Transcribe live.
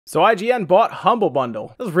So IGN bought Humble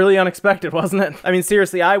Bundle. This was really unexpected, wasn't it? I mean,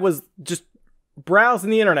 seriously, I was just browsing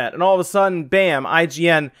the internet and all of a sudden, bam,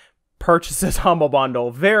 IGN purchases Humble Bundle.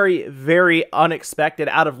 Very, very unexpected,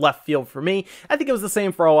 out of left field for me. I think it was the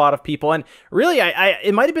same for a lot of people. And really,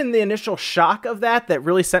 it might have been the initial shock of that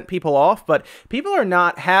really sent people off, but people are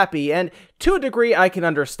not happy. And to a degree, I can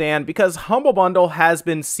understand, because Humble Bundle has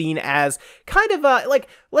been seen as kind of like,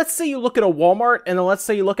 let's say you look at a Walmart and then let's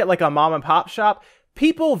say you look at like a mom and pop shop.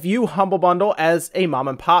 People view Humble Bundle as a mom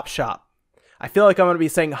and pop shop. I feel like I'm going to be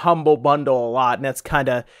saying Humble Bundle a lot, and that's kind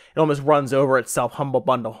of, it almost runs over itself. Humble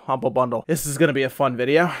Bundle, Humble Bundle. This is going to be a fun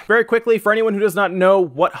video. Very quickly, for anyone who does not know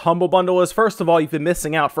what Humble Bundle is, first of all, you've been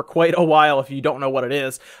missing out for quite a while if you don't know what it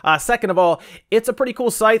is. Second of all, it's a pretty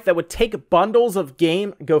cool site that would take bundles of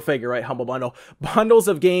go figure, right, Humble Bundle, bundles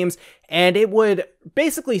of games, and it would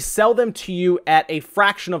basically sell them to you at a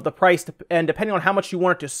fraction of the price, and depending on how much you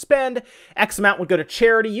wanted to spend, X amount would go to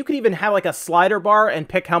charity. You could even have like a slider bar and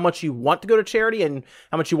pick how much you want to go to charity and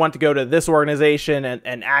how much you want to go to this organization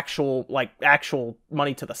and actual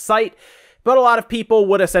money to the site. But a lot of people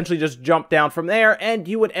would essentially just jump down from there, and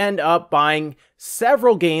you would end up buying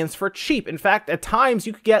several games for cheap. In fact, at times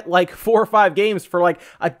you could get like 4 or 5 games for like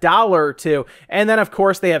 $1 or $2. And then of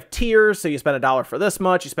course they have tiers. So you spend $1 for this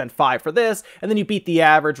much, you spend $5 for this, and then you beat the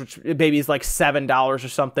average, which maybe is like $7 or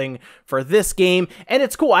something for this game. And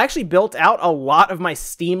it's cool. I actually built out a lot of my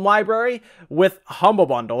Steam library with Humble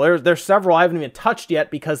Bundle. There's several I haven't even touched yet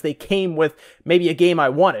because they came with maybe a game I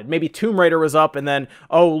wanted. Maybe Tomb Raider was up and then,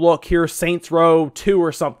 oh look, here's Saints Row 2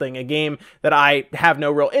 or something, a game that I have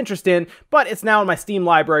no real interest in, but it's now in my Steam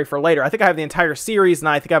library for later. I think I have the entire series, and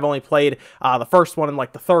I think I've only played the first one and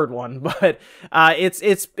like the third one, but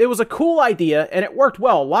it was a cool idea and it worked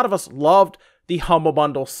well. A lot of us loved the Humble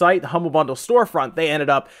Bundle site, the Humble Bundle storefront. They ended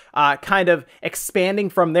up kind of expanding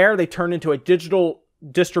from there. They turned into a digital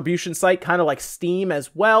distribution site, kind of like Steam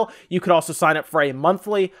as well. You could also sign up for a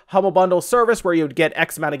monthly Humble Bundle service where you would get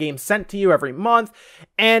X amount of games sent to you every month,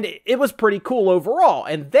 and it was pretty cool overall.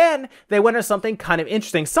 And then they went into something kind of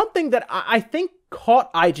interesting, something that I think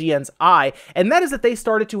caught IGN's eye, and that is that they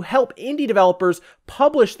started to help indie developers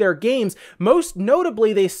publish their games. Most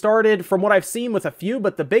notably, they started, from what I've seen, with a few,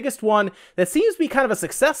 but the biggest one that seems to be kind of a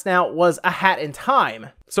success now was A Hat in Time.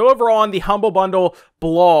 So over on the Humble Bundle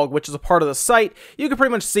blog, which is a part of the site, you can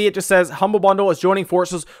pretty much see it just says Humble Bundle is joining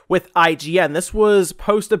forces with IGN. This was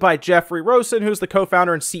posted by Jeffrey Rosen, who's the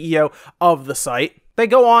co-founder and CEO of the site. They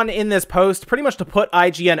go on in this post pretty much to put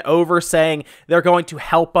IGN over, saying they're going to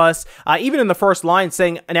help us. Even in the first line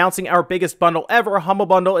saying, announcing our biggest bundle ever, Humble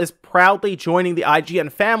Bundle is proudly joining the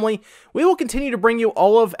IGN family. We will continue to bring you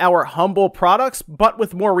all of our Humble products, but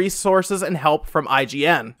with more resources and help from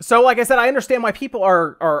IGN. So like I said, I understand why people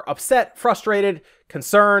are upset, frustrated,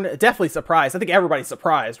 concerned, definitely surprised. I think everybody's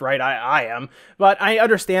surprised, right? I am. But I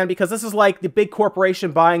understand, because this is like the big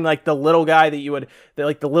corporation buying like the little guy that you would,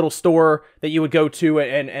 like the little store that you would go to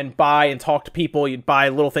and buy and talk to people. You'd buy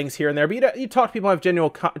little things here and there, but you talk to people and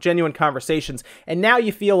have genuine conversations. And now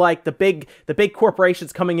you feel like the big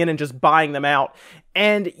corporations coming in and just buying them out.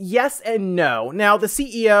 And yes and no. Now, the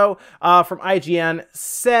CEO from IGN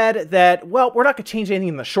said that, well, we're not going to change anything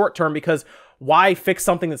in the short term, because why fix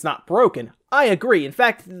something that's not broken? I agree. In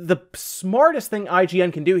fact, the smartest thing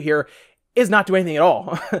IGN can do here is not do anything at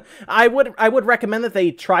all. I would recommend that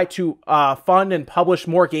they try to fund and publish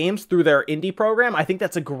more games through their indie program. I think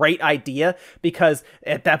that's a great idea, because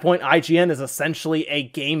at that point, IGN is essentially a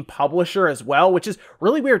game publisher as well, which is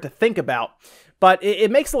really weird to think about. But it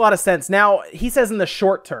makes a lot of sense. Now, he says in the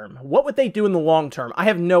short term, what would they do in the long term? I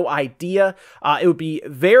have no idea. It would be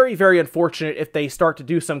very, very unfortunate if they start to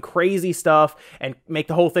do some crazy stuff and make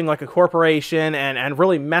the whole thing like a corporation and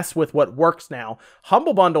really mess with what works now.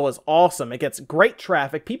 Humble Bundle is awesome. It gets great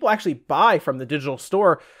traffic. People actually buy from the digital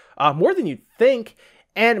store more than you'd think.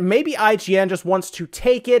 And maybe IGN just wants to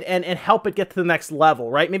take it and help it get to the next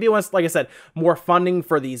level, right? Maybe it wants, like I said, more funding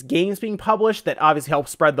for these games being published that obviously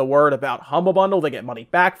helps spread the word about Humble Bundle. They get money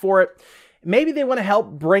back for it. Maybe they want to help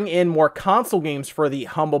bring in more console games for the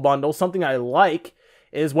Humble Bundle. Something I like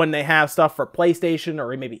is when they have stuff for PlayStation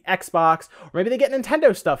or maybe Xbox, or maybe they get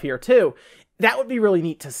Nintendo stuff here too. That would be really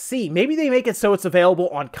neat to see. Maybe they make it so it's available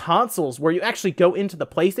on consoles, where you actually go into the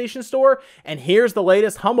PlayStation Store and here's the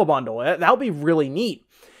latest Humble Bundle. That would be really neat.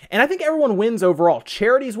 And I think everyone wins overall.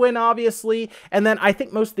 Charities win, obviously, and then I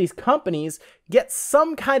think most of these companies get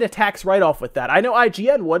some kind of tax write-off with that. I know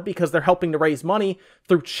IGN would, because they're helping to raise money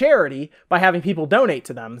through charity by having people donate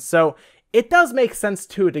to them. So it does make sense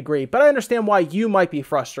to a degree, but I understand why you might be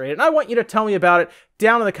frustrated. And I want you to tell me about it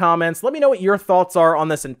down in the comments. Let me know what your thoughts are on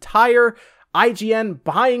this entire IGN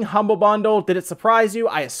buying Humble Bundle, did it surprise you?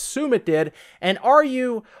 I assume it did. And are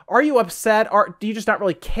you upset? Do you just not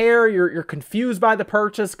really care? You're confused by the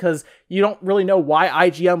purchase because you don't really know why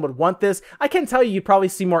IGN would want this. I can tell you, you'd probably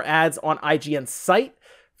see more ads on IGN's site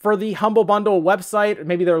for the Humble Bundle website,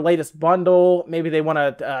 maybe their latest bundle. Maybe they want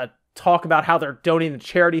to talk about how they're donating to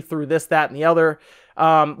charity through this, that, and the other.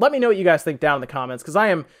 Let me know what you guys think down in the comments, because I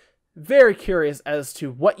am very curious as to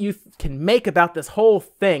what you can make about this whole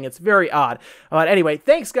thing. It's very odd. But anyway,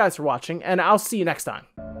 thanks guys for watching, and I'll see you next time.